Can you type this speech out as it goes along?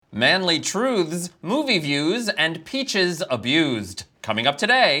Manly Truths, Movie Views, and Peaches Abused. Coming up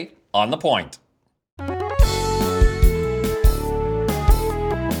today on The Point.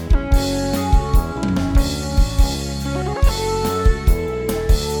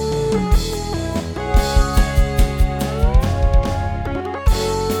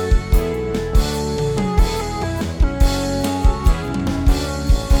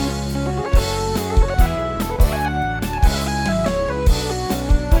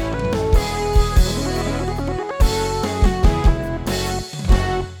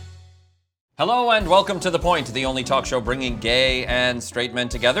 Hello and welcome to The Point, the only talk show bringing gay and straight men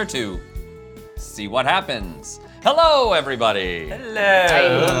together to see what happens. Hello, everybody.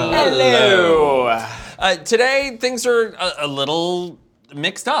 Hello. Today, things are a little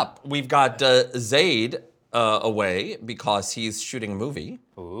mixed up. We've got Zaid away because he's shooting a movie.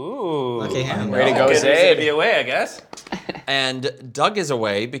 Ooh. Lucky him. Way to go, Zaid. To be away, I guess. And Doug is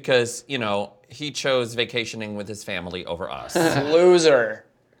away because, he chose vacationing with his family over us. Loser.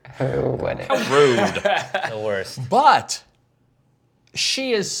 How rude. The worst. But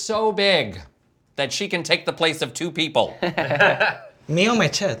she is so big that she can take the place of two people. Me or my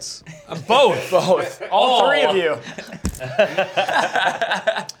tits? Both. All three of you.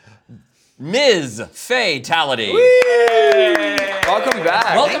 Ms. Fatality. Welcome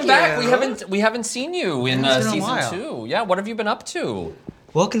back. Welcome back. you. We haven't seen you in It's been a season while. 2. Yeah, what have you been up to?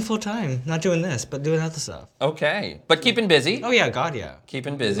 Working full time, not doing this, but doing other stuff. Okay, but keeping busy. Oh yeah, God yeah.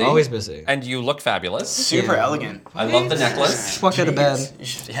 Keeping busy. Always busy. And you look fabulous. Super elegant. I love the necklace. Just walked out of bed,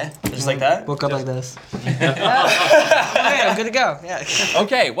 Yeah, just like that? woke up like this. Okay, I'm good to go. Yeah.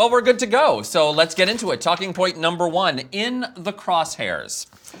 Okay, well, we're good to go. So let's get into it. Talking point number 1, in the crosshairs.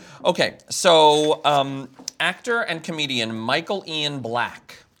 Okay, so actor and comedian Michael Ian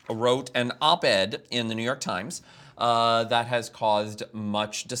Black wrote an op-ed in the New York Times that has caused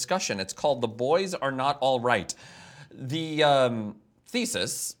much discussion. It's called "The Boys Are Not All Right." The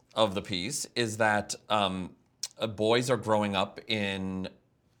thesis of the piece is that boys are growing up in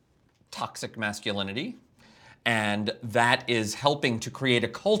toxic masculinity, and that is helping to create a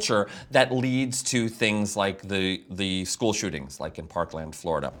culture that leads to things like the school shootings, like in Parkland,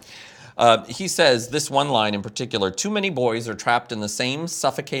 Florida. He says, this one line in particular, too many boys are trapped in the same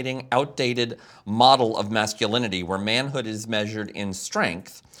suffocating, outdated model of masculinity where manhood is measured in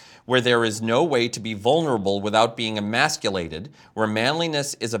strength, where there is no way to be vulnerable without being emasculated, where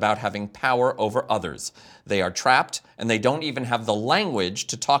manliness is about having power over others. They are trapped, and they don't even have the language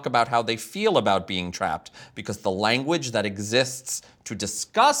to talk about how they feel about being trapped, because the language that exists to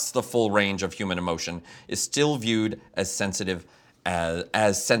discuss the full range of human emotion is still viewed as sensitive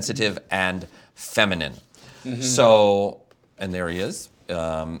and feminine. Mm-hmm. So, and there he is.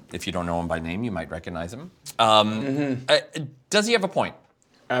 If you don't know him by name, you might recognize him. Does he have a point?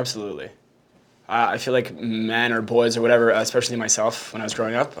 Absolutely. I feel like men or boys or whatever, especially myself when I was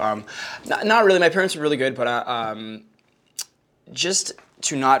growing up, not really. My parents were really good, but just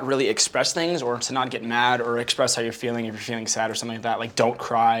to not really express things or to not get mad or express how you're feeling if you're feeling sad or something like that, like don't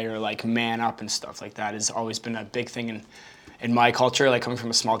cry or like man up and stuff like that has always been a big thing in my culture, like coming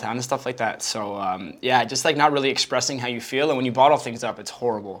from a small town and stuff like that. So yeah, just like not really expressing how you feel. And when you bottle things up, it's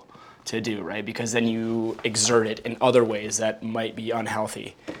horrible to do, right? Because then you exert it in other ways that might be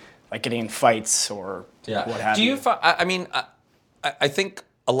unhealthy, like getting in fights or what have you. I think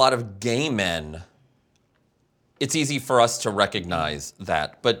a lot of gay men, it's easy for us to recognize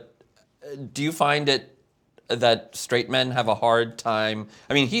that, but do you find it that straight men have a hard time?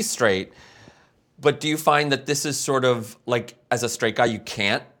 I mean, he's straight, but do you find that this is sort of like, as a straight guy, you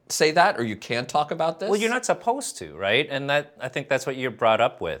can't say that or you can't talk about this? Well, you're not supposed to, right? And I think that's what you're brought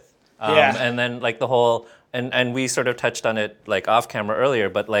up with. Yeah. And then like the whole, and we sort of touched on it like off camera earlier,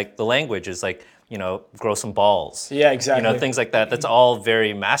 but like the language is like, grow some balls. Yeah, exactly. Things like that. That's all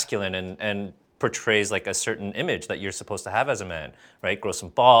very masculine and portrays like a certain image that you're supposed to have as a man, right? Grow some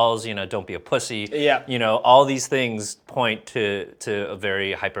balls, don't be a pussy. Yeah. All these things point to a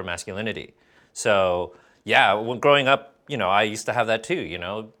very hyper masculinity. So yeah, when growing up, I used to have that too.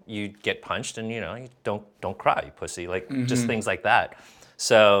 You get punched and you don't cry, you pussy, like just things like that.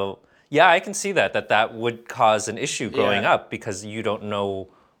 So yeah, I can see that would cause an issue growing up because you don't know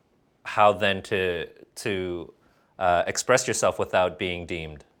how then to express yourself without being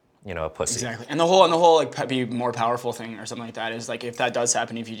deemed, a pussy. Exactly. And the whole like be more powerful thing or something like that is like if that does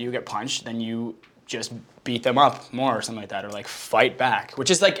happen, if you do get punched, then you just beat them up more or something like that, or like fight back,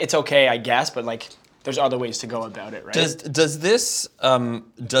 which is like it's okay, I guess, but like there's other ways to go about it, right? Does this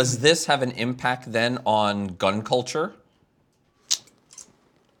have an impact then on gun culture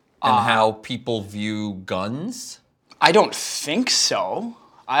and how people view guns? I don't think so.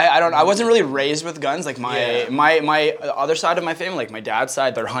 I wasn't really raised with guns. Like my other side of my family, like my dad's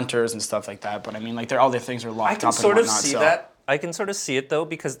side, they're hunters and stuff like that. But I mean, like all their things are locked up and sort of whatnot. see that. I can sort of see it though,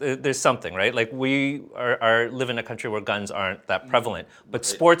 because there's something, right? Like we live in a country where guns aren't that prevalent, but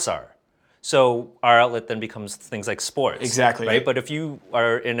sports are. So our outlet then becomes things like sports. Exactly. Right? But if you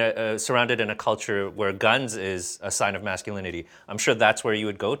are surrounded in a culture where guns is a sign of masculinity, I'm sure that's where you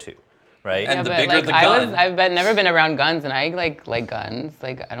would go to, right? And Yeah, the but bigger like the gun. I've never been around guns, and I like guns.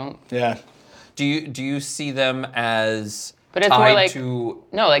 Like I don't. Yeah. Do you see them as But it's tied more like to?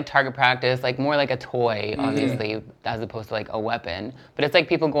 no, like target practice, like more like a toy, obviously, as opposed to like a weapon. But it's like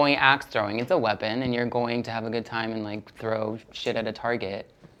people going axe throwing. It's a weapon, and you're going to have a good time and like throw shit at a target.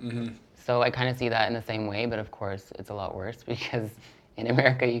 So I kind of see that in the same way, but of course it's a lot worse because in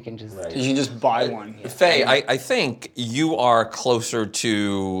America you can just. You can just buy one. Faye, I think you are closer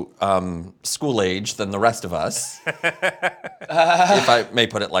to school age than the rest of us, if I may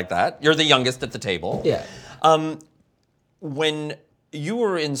put it like that. You're the youngest at the table. Yeah. When you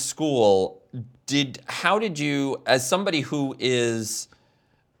were in school, how did you, as somebody who is,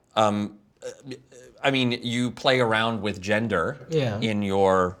 I mean, you play around with gender in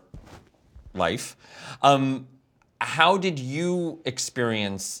your life. How did you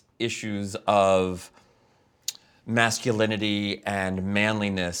experience issues of masculinity and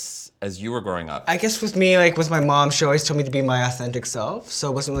manliness as you were growing up? I guess with me, like with my mom, she always told me to be my authentic self. So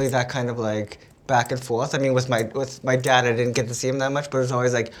it wasn't really that kind of like back and forth. I mean, with my dad, I didn't get to see him that much, but it was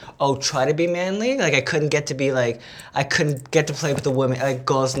always like, oh, try to be manly. Like I couldn't get to play with the women, like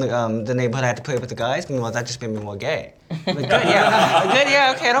girls in the neighborhood. I had to play with the guys. Meanwhile, that just made me more gay. Like, good,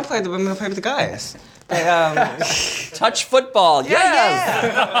 yeah, okay. I don't play with the women. I play with the guys. But, Touch football, yes!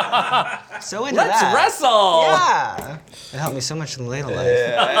 yeah. So into Let's that. wrestle! Yeah. It helped me so much in later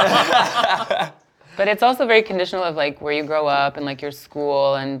life. But it's also very conditional of like where you grow up and like your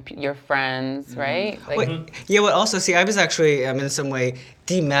school and your friends, right? Like, Wait, yeah, well, also, see, I was actually, in some way,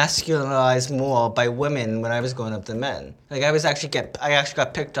 demasculinized more by women when I was growing up than men. Like, I actually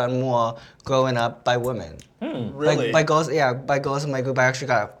got picked on more growing up by women. Really? By girls in my group, I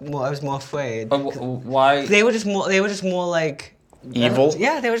was more afraid. Why? They were just more like, Evil?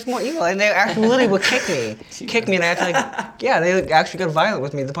 Yeah, they were just more evil, and they actually literally would kick me, and I had to like, yeah, they actually got violent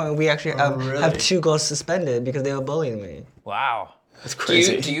with me to the point where we actually have 2 girls suspended because they were bullying me. Wow. That's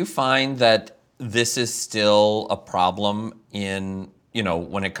crazy. Do you find that this is still a problem in,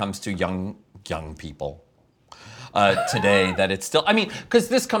 when it comes to young people today, that it's still, I mean, because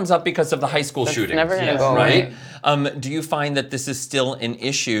this comes up because of the high school shooting. never gonna go away. Right? Do you find that this is still an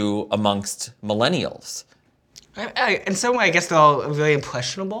issue amongst millennials? In some way, I guess they're all very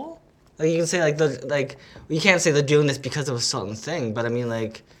impressionable. Like you can say, you can't say they're doing this because of a certain thing, but I mean,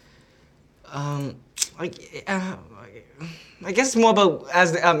 I guess it's more about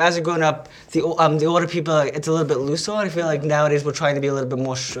as you're growing up, the older people, it's a little bit looser. I feel like nowadays we're trying to be a little bit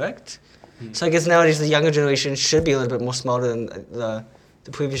more strict. So I guess nowadays the younger generation should be a little bit more smarter than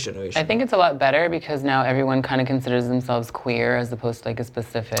the previous generation. I think it's a lot better because now everyone kind of considers themselves queer as opposed to like a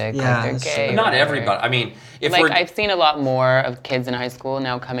specific, Yeah, like that's they're true. gay. or Not whatever. everybody. I mean, if Like we're I've seen a lot more of kids in high school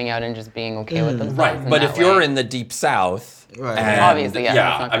now coming out and just being okay with themselves. right, in but that if you're way. in the deep South, Right. and- Obviously, yeah,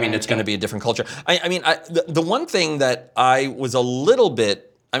 that's not I mean, gonna it's going to change. be a different culture. I mean, the one thing that I was a little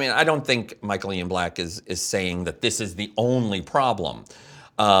bit, I mean, I don't think Michael Ian Black is saying that this is the only problem.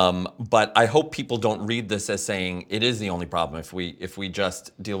 But I hope people don't read this as saying it is the only problem. If we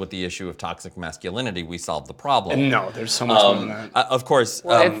just deal with the issue of toxic masculinity, we solve the problem. No, there's so much more than that. Of course.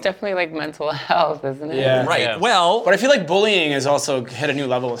 Well, it's definitely like mental health, isn't it? Yeah. right. Yeah. Well, But I feel like bullying has also hit a new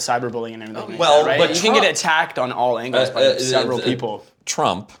level with cyberbullying and everything. well, right? but you can Trump- get attacked on all angles by several people.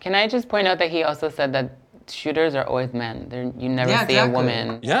 Trump. Can I just point out that he also said that shooters are always men. You never Yeah, see exactly. a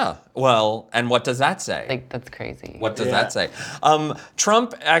woman. Yeah. Well, and what does that say? Like that's crazy. What does Yeah. that say?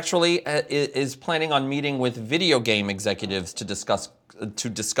 Trump actually is planning on meeting with video game executives to discuss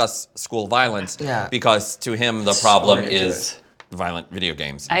school violence. Yeah. Because to him the problem ridiculous. is violent video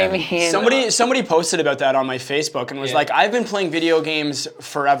games. I mean, Somebody posted about that on my Facebook and was like, I've been playing video games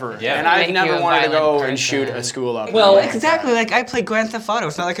forever, Yeah. and I've Make never you a wanted to go violent and shoot person. a school up. Well, And I'm like, Exactly, like I play Grand Theft Auto.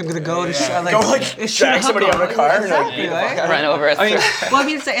 It's not like I'm gonna go and shoot drag somebody out of a car and, like, Exactly, beat the fuck right? run over a Well, I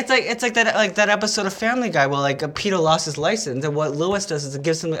mean, it's like that episode of Family Guy where Peter lost his license, and what Lewis does is it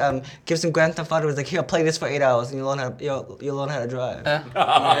gives him Grand Theft Auto. It's like, here, play this for 8 hours, and you'll learn how to drive.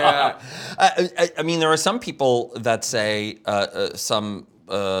 I mean, there are some people that say, some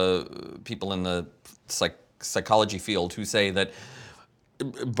people in the psychology field who say that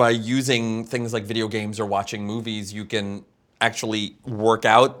by using things like video games or watching movies, you can actually work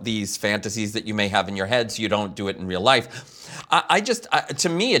out these fantasies that you may have in your head, so you don't do it in real life. To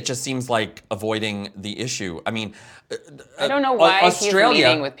me, it just seems like avoiding the issue. I mean, I don't know why he's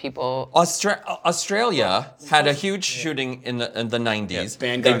meeting with people. Australia had a huge shooting in the 90s. Yeah,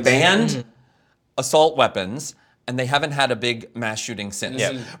 banned they guns. banned assault weapons, and they haven't had a big mass shooting since.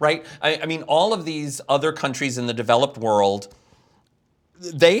 Right? I mean, all of these other countries in the developed world,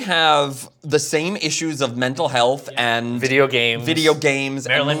 they have the same issues of mental health and Video games, and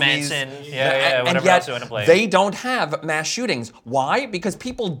Marilyn movies. Manson, and whatever yet else you want to play. they don't have mass shootings. Why? Because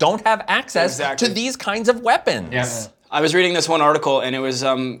people don't have access Exactly. to these kinds of weapons. I was reading this one article, and it was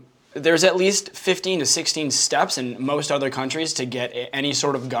there's at least 15 to 16 steps in most other countries to get any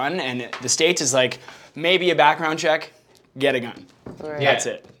sort of gun, and the States is like maybe a background check, get a gun. Right. That's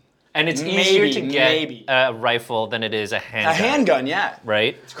it. And it's Maybe, easier to get maybe. a rifle than it is a handgun. A handgun, yeah.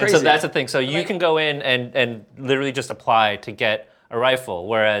 Right? And crazy. so that's the thing. So you can go in and literally just apply to get a rifle,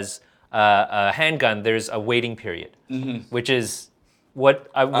 whereas a handgun, there's a waiting period, which is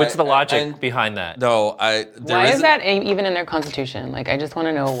what's the logic behind that? No, Why is that even in their constitution? Like, I just want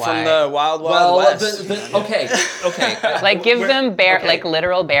to know why. From the Wild Wild West. okay. Like, give them like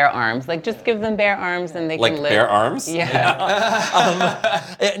literal bear arms. Like, just give them bear arms and they Like can live. bear arms? Yeah.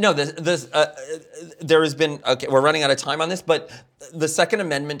 No, there has been, okay, we're running out of time on this, but the Second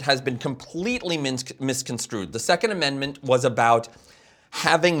Amendment has been completely misconstrued. The Second Amendment was about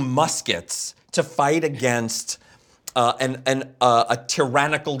having muskets to fight against a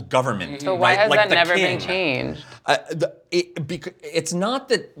tyrannical government. So why right? has Like that the never king. been changed? It's not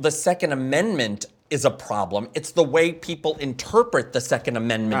that the Second Amendment is a problem. It's the way people interpret the Second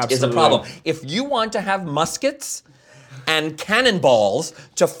Amendment is a Absolutely. problem. If you want to have muskets and cannonballs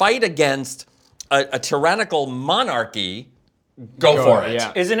to fight against a tyrannical monarchy, go for it.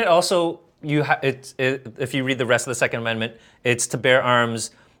 Yeah. Isn't it also if you read the rest of the Second Amendment, it's to bear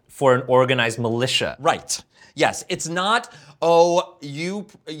arms for an organized militia. Right. Yes. It's not, you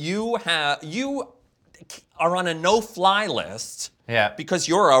are on a no-fly list because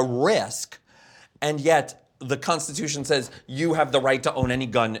you're a risk, and yet the Constitution says you have the right to own any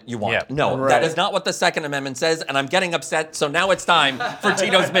gun you want. Yeah. No, Right. that is not what the Second Amendment says, and I'm getting upset, so now it's time for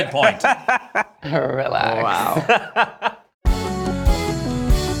Tito's Midpoint. Relax. Wow.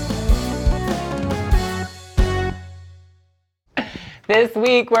 This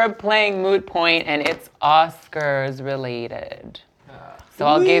week we're playing Moot Point and it's Oscars related. So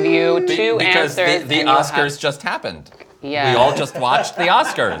I'll give you two Because answers. the and you'll Oscars have- just happened. Yeah. We all just watched the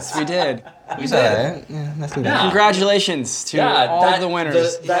Oscars. We did. Yeah, nothing bad. Congratulations to all of the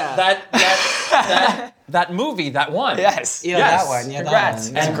winners. That movie that won. Yes. Yeah, Yes. that one. Yeah, Congrats.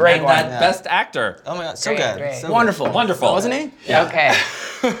 that one. It's And, a great and one. that best actor. Oh my god, so Great, good. great. So good. Wonderful. Wonderful. Wasn't he? Yeah. Okay.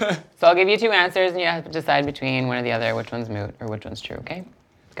 So I'll give you two answers and you have to decide between one or the other, which one's moot or which one's true, okay?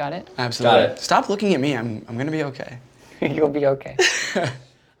 Got it? Absolutely. Got it. Stop looking at me. I'm gonna be okay. You'll be okay.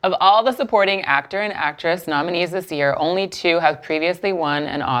 Of all the supporting actor and actress nominees this year, only two have previously won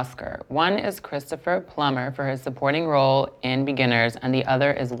an Oscar. One is Christopher Plummer for his supporting role in Beginners, and the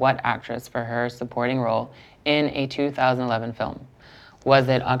other is what actress for her supporting role in a 2011 film? Was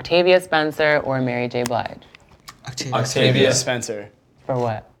it Octavia Spencer or Mary J. Blige? Octavia Spencer. For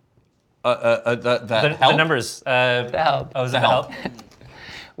what? The Help? numbers. The Help. Oh, is The that help?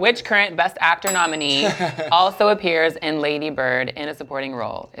 Which current Best Actor nominee also appears in Lady Bird in a supporting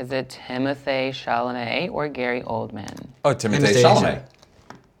role? Is it Timothée Chalamet or Gary Oldman? Oh, Timothée Timothée Chalamet.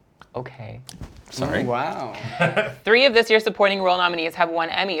 Okay. Sorry. Wow. Three of this year's supporting role nominees have won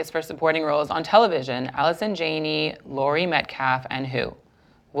Emmys for supporting roles on television: Allison Janney, Laurie Metcalf, and who?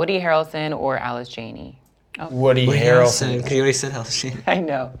 Woody Harrelson or Alice Janney? Woody Harrelson. Harrelson. Because you already said Harrelson. I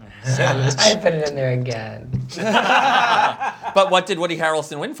know. Savage. I put it in there again. But what did Woody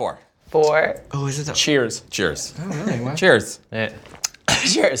Harrelson win for? For Oh, is it the... Cheers. Cheers. Oh, really? Wow. Cheers.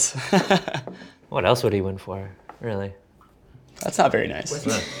 Cheers. What else would he win for? Really? That's not very nice.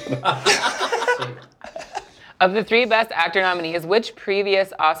 Of the three Best Actor nominees, which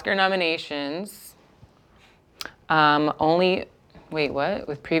previous Oscar nominations wait, what?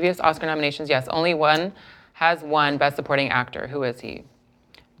 With previous Oscar nominations, yes, only one has won Best Supporting Actor. Who is he?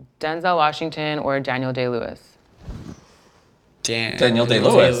 Denzel Washington or Daniel Day-Lewis? Daniel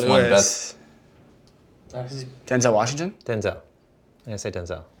Day-Lewis won Best. Denzel Washington? Denzel. I say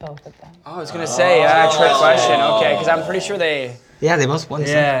Denzel. Both of them. Oh, I was gonna say, trick question. Okay, because I'm pretty sure they. Yeah, they both won.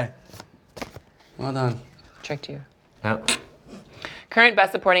 Well done. Tricked you. Yeah. Current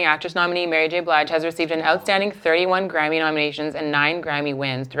Best Supporting Actress nominee Mary J. Blige has received an outstanding 31 Grammy nominations and 9 Grammy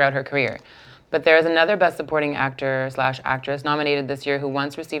wins throughout her career. But there is another Best Supporting Actor/actress nominated this year who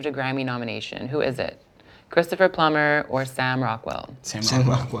once received a Grammy nomination. Who is it? Christopher Plummer or Sam Rockwell? Sam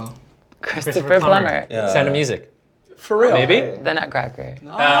Rockwell. Christopher Plummer. Sound of Music. For real? Maybe? The Nutcracker.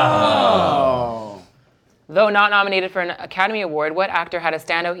 Oh. Though not nominated for an Academy Award, what actor had a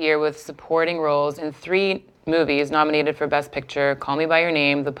standout year with supporting roles in 3 movies nominated for Best Picture: Call Me by Your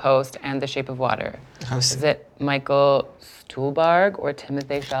Name, The Post, and The Shape of Water? Is it Michael Stuhlbarg or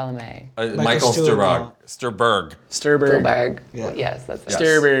Timothée Chalamet? Michael Stuhlbarg. Sturberg. Stuhlbarg. Yeah. Yes, that's it.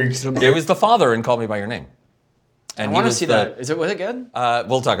 Sturberg. It was the father in Call Me by Your Name. I And want to was see that. Was it good?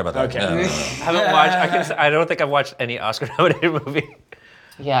 We'll talk about that. Okay. Haven't watched. I don't think I've watched any Oscar-nominated movie.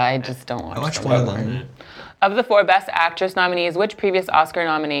 Yeah, I just don't watch I watched them. one of them. Of the 4 Best Actress nominees, which previous Oscar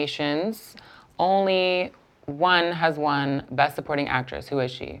nominations only one has won Best Supporting Actress? Who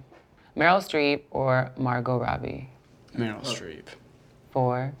is she? Meryl Streep or Margot Robbie? Meryl Streep.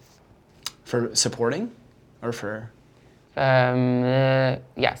 For? For supporting? Or for?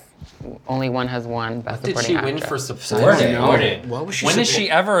 Yes. Only one has won Best Did Supporting she win Actress. for supporting? What was she When is she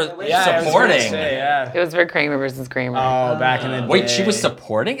ever Yeah, I was gonna supporting? say, yeah. It was for Kramer versus Kramer. Oh, back in the day. Wait, she was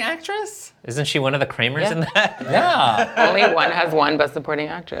supporting actress? Isn't she one of the Kramers Yeah. in that? Yeah. Only one has won Best Supporting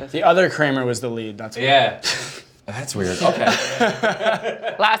Actress. The other Kramer was the lead. That's why. Yeah. That's weird. Okay.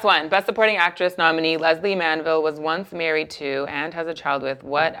 Last one. Best Supporting Actress nominee Leslie Manville was once married to and has a child with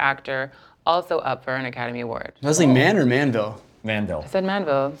what actor also up for an Academy Award? Leslie Mann or Manville? Manville. I said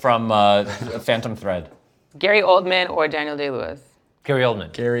Manville. From Phantom Thread. Gary Oldman or Daniel Day-Lewis? Gary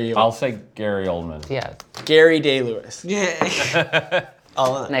Oldman. I'll say Gary Oldman. Yes. Gary Day-Lewis. Yeah.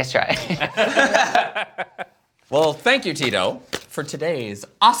 All of them. Nice try. Well, thank you, Tito, for today's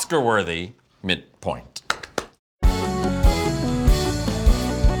Oscar-worthy midpoint.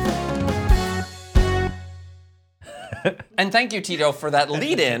 And thank you, Tito, for that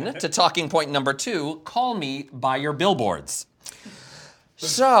lead-in to talking point number 2, Call Me by Your Billboards.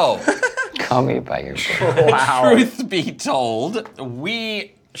 So, Call me by your truth be told,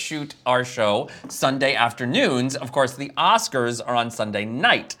 we shoot our show Sunday afternoons. Of course, the Oscars are on Sunday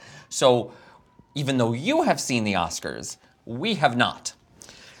night. So, even though you have seen the Oscars, we have not.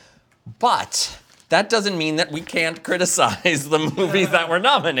 But that doesn't mean that we can't criticize the movies that were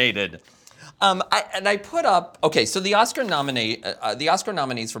nominated. I put up, okay, so the Oscar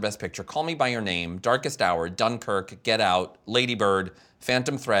nominees for Best Picture: Call Me by Your Name, Darkest Hour, Dunkirk, Get Out, Lady Bird,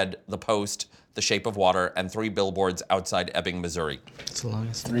 Phantom Thread, The Post, The Shape of Water, and 3 Billboards Outside Ebbing, Missouri. It's the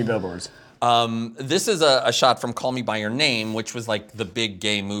longest. 3 billboards. This is a shot from Call Me by Your Name, which was like the big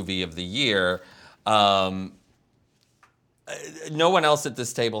gay movie of the year. No one else at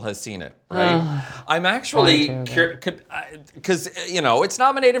this table has seen it, right? I'm actually because it's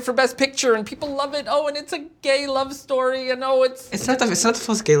nominated for Best Picture and people love it. Oh, and it's a gay love story, and It's not the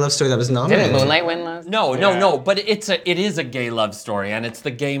first gay love story that was nominated. Didn't Moonlight win last? No, but it is a gay love story, and it's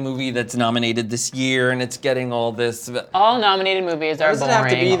the gay movie that's nominated this year, and it's getting all this. All nominated movies are Does it boring. have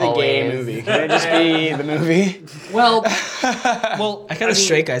to be the gay always. movie? Can it just be the movie? Well, I kind of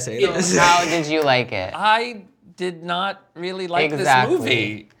straight guy say this. How did you like it? I did not really like Exactly. this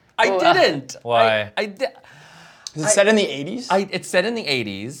movie. I didn't. Why? I did. Is it set in the 80s? It's set in the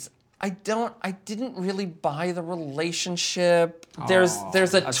 80s. I didn't really buy the relationship. There's a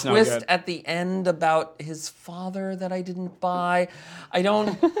that's no twist good. at the end about his father that I didn't buy.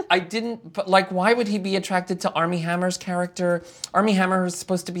 But like, why would he be attracted to Armie Hammer's character? Armie Hammer is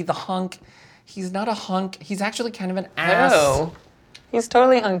supposed to be the hunk. He's not a hunk. He's actually kind of an ass. Oh, he's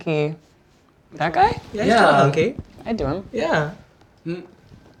totally hunky. That guy? Yeah, he's kind of hunky. I do him. Yeah.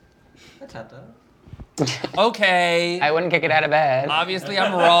 That's not that. Okay. I wouldn't kick it out of bed. Obviously,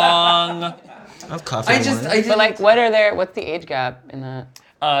 I'm wrong. I have coffee. in the morning. But like, what's the age gap in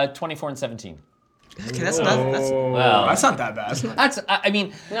that? 24 and 17. Okay, that's not. That's, Well, That's not that bad. I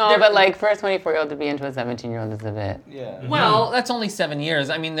mean, No, but like for a 24-year-old to be into a 17-year-old is a bit. yeah. well, that's only 7 years.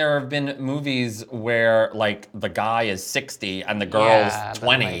 I mean, there have been movies where like the guy is 60 and the girl's Yeah, but,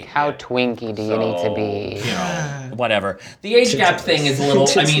 20. like, how twinky do you need to be? Whatever. The age gap thing is a little.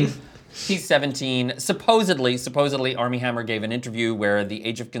 I mean, he's 17. Supposedly, Armie Hammer gave an interview where the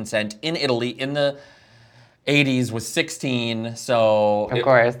age of consent in Italy in the 80s was 16, so Of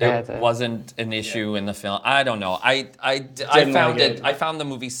course, they it had to- wasn't an issue in the film. I don't know. I Didn't found like it. it. I found the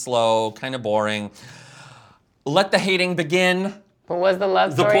movie slow, kind of boring. Let the hating begin. But was the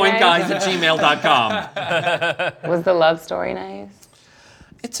love story ThePointGuys nice? at gmail.com. Was the love story nice?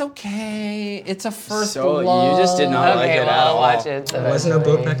 It's okay. It's a first So love. you just did not like Okay, it well, at I'll all. watch it. Wasn't no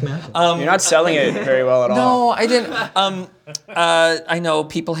Brokeback Mountain. You're not selling it very well at all. No, I didn't. I know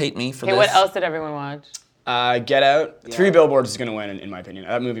people hate me for Okay, this. what else did everyone watch? Get Out. 3 Billboards is gonna win, in my opinion.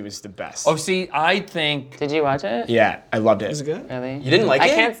 That movie was the best. Oh, see, I think. Did you watch it? Yeah, I loved it. Is it good? Really? You didn't like I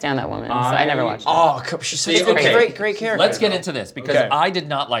it? can't stand that woman, so I never watched it. Oh, she's such a okay. great character. Let's get into this because Okay. I did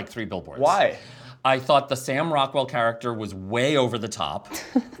not like 3 Billboards. Why? I thought the Sam Rockwell character was way over the top.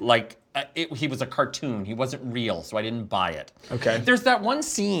 Like, he was a cartoon. He wasn't real, so I didn't buy it. Okay. There's that one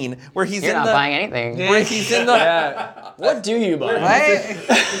scene where he's You're in not the. buying anything. Where he's in the. Yeah. What do you buy?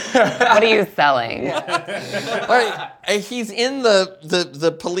 What are you selling? Where he's in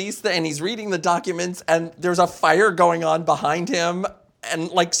the police and he's reading the documents and there's a fire going on behind him and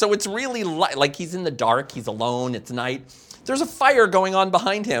like so it's really like he's in the dark, he's alone, it's night. There's a fire going on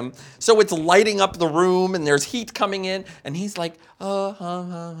behind him, so it's lighting up the room and there's heat coming in and he's like,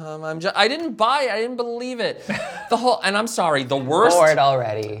 I didn't buy it, I didn't believe it. And I'm sorry, the worst Bored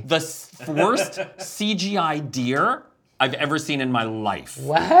already. the worst CGI deer I've ever seen in my life.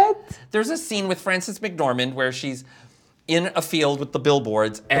 What? There's a scene with Frances McDormand where she's in a field with the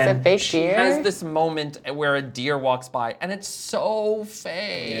billboards and fake she deer? has this moment where a deer walks by and it's so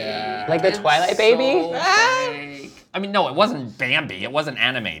fake. Yeah. Like the Twilight Baby? So fake. I mean, no, it wasn't Bambi. It wasn't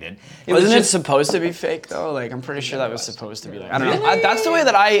animated. It Wasn't was it just supposed to be fake though? Like I'm pretty sure that was supposed to be like I don't know. That's the way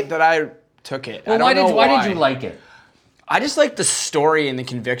that I took it. I don't know why did you like it? I just like the story and the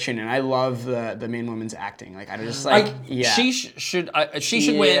conviction, and I love the main woman's acting. Like I just like She should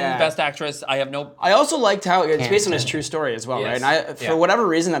win Yeah. Best Actress. I have no. I also liked how it's Can't based on say. his true story as well, Yes. right? And for Yeah. whatever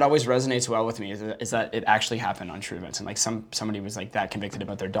reason, that always resonates well with me is that it actually happened on true events, and like somebody was like that convicted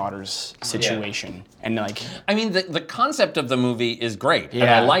about their daughter's situation, and like I mean, the concept of the movie is great, and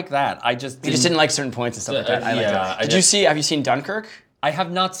Yeah. I like that. I just you just didn't like certain points and stuff like that. I like yeah, that. I Did you just- see? Have you seen Dunkirk? I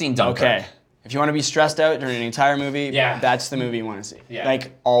have not seen Dunkirk. Okay. If you want to be stressed out during an entire movie, Yeah. that's the movie you want to see. Yeah.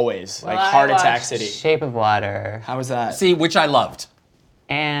 Like always, like Well, I Heart Attack watched City. Shape of Water. How was that? See, which I loved.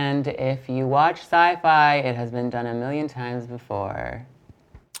 And if you watch sci-fi, it has been done a million times before.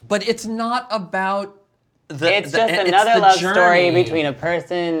 But it's not about the. It's the- just it's another the love journey. story between a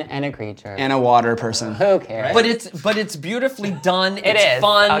person and a creature. And a water person. Who cares? But it's beautifully done. It's is.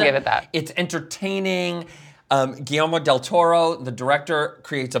 fun. I'll give it that. It's entertaining. Guillermo del Toro, the director,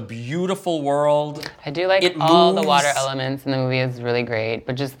 creates a beautiful world. I do like It all the moves. water elements in the movie is really great,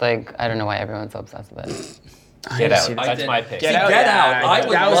 but just like I don't know why everyone's so obsessed with it. Get Out. I That's did- my pick. See, Get Out. I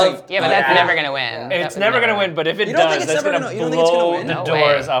would that was love. like- Yeah, but that's never gonna win. It's That never would gonna win, but if it You don't think does, it's that's never gonna gonna- you don't think it's gonna blow win? the No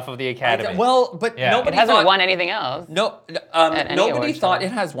doors way. off of the Academy. Well, but Yeah. nobody It hasn't thought, won anything else. No, any nobody award thought show.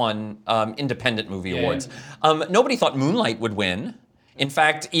 it has won independent movie awards. Nobody thought Moonlight would win. In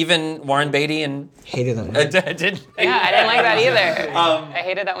fact, even Warren Beatty and Hated them. did. Yeah, I didn't like that either. I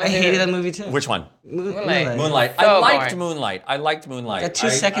hated that one. I too. hated that movie too. Which one? Moonlight. Moonlight. So I liked boring. Moonlight. I liked Moonlight. Got 2 I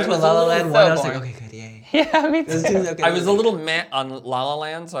seconds was with La La a little- Land. One, I was boring. like, okay, good, yay. Yeah, me It was too. okay. I was a little meh on La La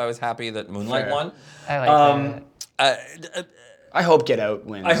Land, so I was happy that Moonlight Fair. won. I like I hope Get Out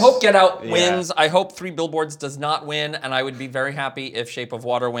wins. I hope Get Out Yeah. wins. I hope 3 Billboards does not win, and I would be very happy if Shape of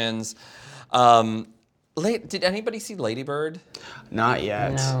Water wins. Did anybody see Lady Bird? Not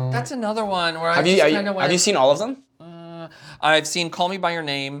yet. No. That's another one where Have I you just kind of went. have you seen all of them? I've seen Call Me by Your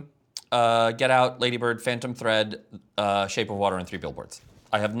Name, Get Out, Lady Bird, Phantom Thread, Shape of Water, and 3 Billboards.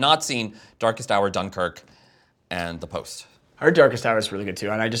 I have not seen Darkest Hour, Dunkirk, and The Post. Our Darkest Hour is really good too,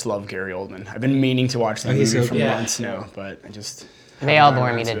 and I just love Gary Oldman. I've been meaning to watch that he's movie so for good. months now, but I just. They all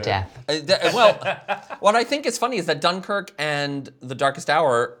bore me to death. Well, what I think is funny is that Dunkirk and The Darkest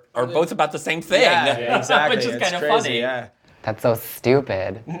Hour are both about the same thing. Yeah, exactly. Which is It's kind of crazy, funny. Yeah. That's so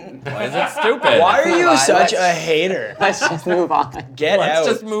stupid. Why is it stupid? Why are you on, such let's- a hater? Let's just move on. Get Let's out.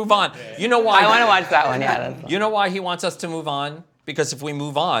 just move on. You know why? I want to watch that one. Yeah. That's You know why he wants us to move on? Because if we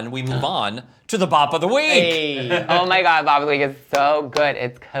move on, we move on to the Bop of the Week. Hey. Oh my God, Bobby League is so good.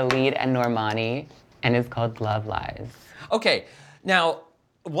 It's Khalid and Normani, and it's called Love Lies. Okay, now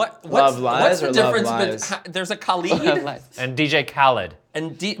what's Love Lies what's the or Love difference? Lies? There's a Love Khalid Lies. And DJ Khaled.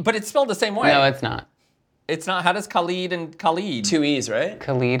 and but it's spelled the same way. No, it's not. It's not. How does Khalid and Khalid? 2 E's, right?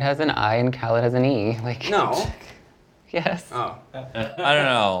 Khalid has an I and Khaled has an E. Like No. yes. Oh. I don't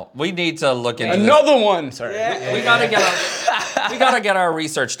know. We need to look into this. Another one. Sorry. We gotta get our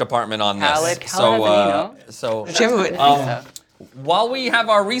research department on this. Khaled has an E, no? So Did you ever- So, while we have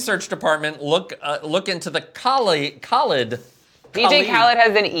our research department look into the Khalid. DJ Khaled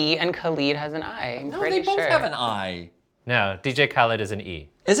has an E and Khalid has an I. I'm No, pretty they both sure. have an I. No, DJ Khaled is an E.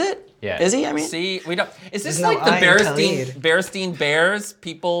 Is it? Yeah. Is he? I mean. See, we don't. Is this There's no like the I in Bearstein Bears?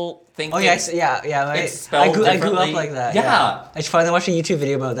 People think. Oh yeah, yeah. Right. It's spelled I grew up differently. like that. Yeah. I finally watched a YouTube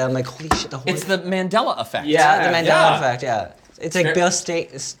video about that. I'm like, holy shit, the whole. It's the Mandela effect. yeah, the Mandela Yeah. effect. Yeah, it's like Fair. Bill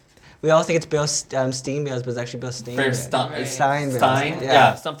State. We all think it's Bill Steinbils, but it's actually Bill Steinbils. Steinbils.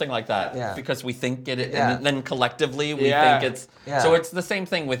 Yeah, something like that. Yeah. Because we think it, Yeah. and then collectively we Yeah. think it's. Yeah. So it's the same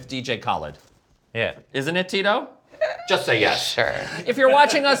thing with DJ Khaled, Yeah. isn't it, Tito? Just say yes. Sure. If you're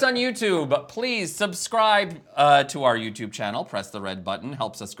watching us on YouTube, please subscribe to our YouTube channel. Press the red button.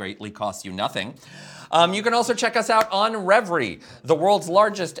 Helps us greatly. Costs you nothing. You can also check us out on Revry, the world's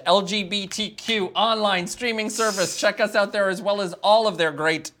largest LGBTQ online streaming service. Check us out there as well as all of their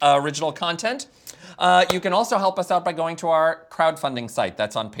great original content. You can also help us out by going to our crowdfunding site.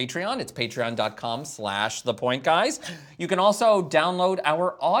 That's on Patreon. It's patreon.com/thepointguys. You can also download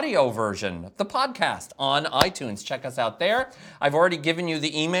our audio version, the podcast, on iTunes. Check us out there. I've already given you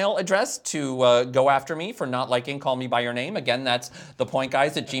the email address to go after me for not liking Call Me By Your Name. Again, that's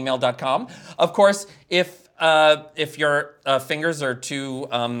thepointguys@gmail.com. Of course, if your fingers are too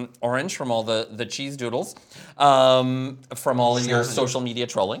orange from all the cheese doodles, from all of your social media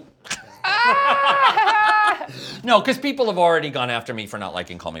trolling. No, because people have already gone after me for not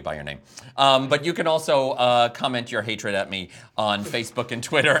liking Call Me By Your Name. But you can also comment your hatred at me on Facebook and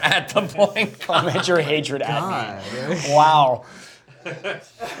Twitter at The Point. Comment your hatred at me. Wow.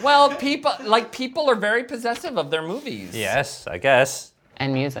 Well, people are very possessive of their movies. Yes, I guess.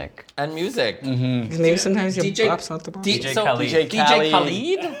 And music. And music. Maybe sometimes your DJ pop's not the bomb. DJ Khaled. DJ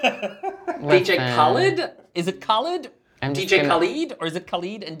Khaled? DJ Listen. Khaled? Is it Khaled? I'm just DJ gonna- Khaled? Or is it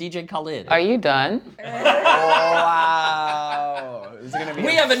Khalid and DJ Khaled? Are you done? Wow. This is gonna be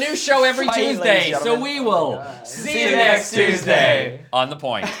We have a new show every Fight, ladies Tuesday, and so gentlemen. we will see you next Tuesday on The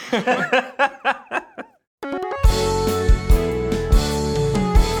Point.